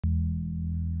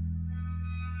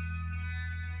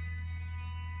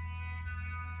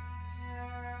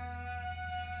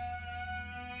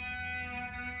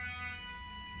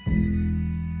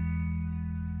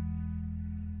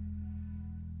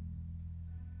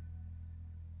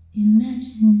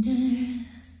Imagine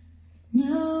there's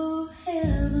no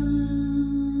heaven.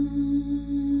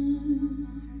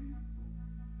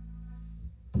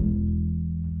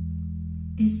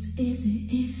 It's easy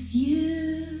if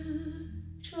you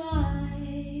try.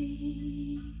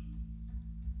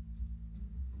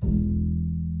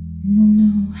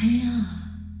 No hell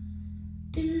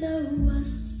below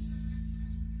us,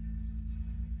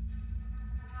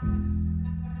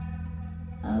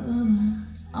 above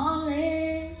us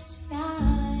only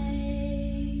sky.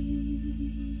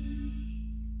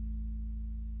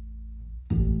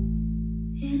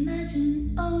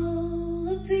 Imagine all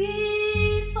the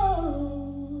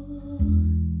people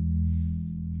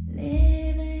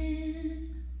living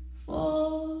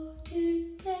for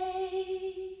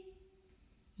today.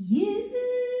 You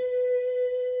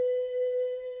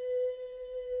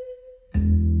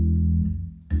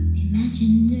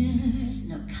imagine there's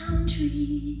no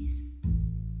countries.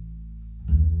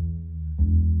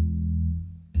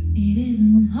 It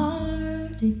isn't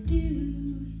hard to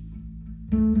do.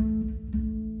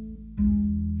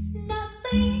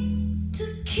 Nothing to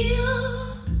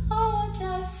kill or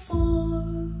die for,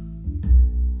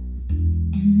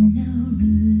 and no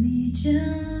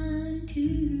religion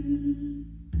too.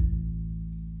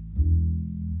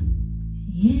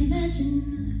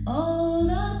 Imagine all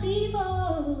the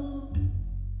people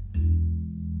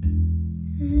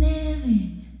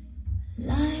living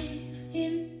life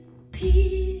in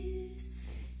peace.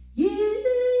 You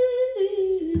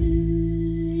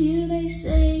may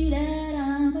say that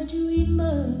I'm a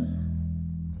dreamer,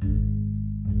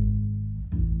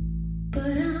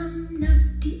 but I'm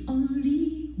not the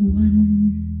only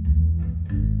one.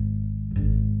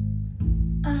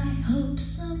 I hope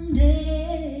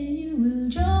someday you will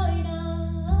join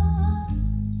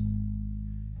us,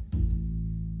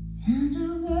 and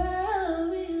the world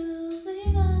will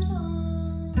leave us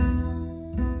on.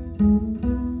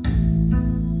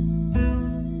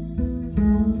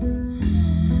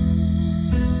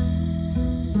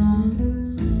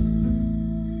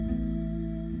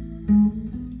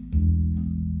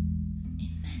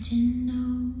 Imagine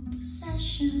no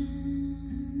possessions.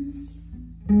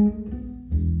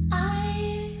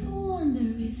 I wonder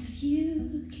if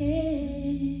you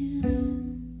can.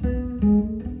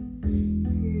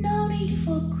 No need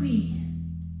for greed,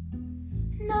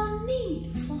 no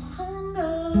need for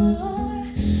hunger,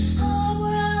 or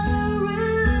the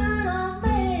root of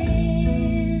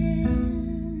man.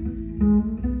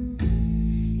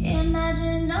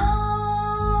 Imagine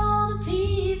all the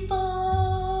people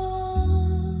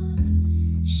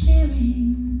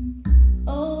sharing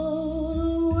all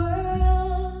the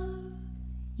world.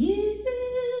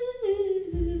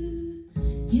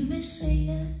 You may say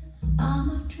that I'm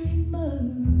a dreamer,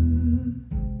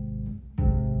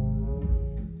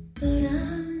 but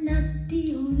I'm not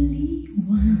the only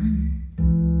one.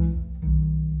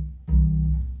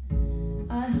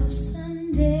 I hope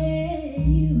someday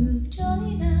you will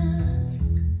join us.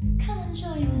 Come and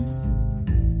join us,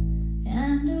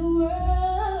 and the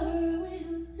world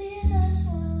will lead us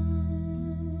on.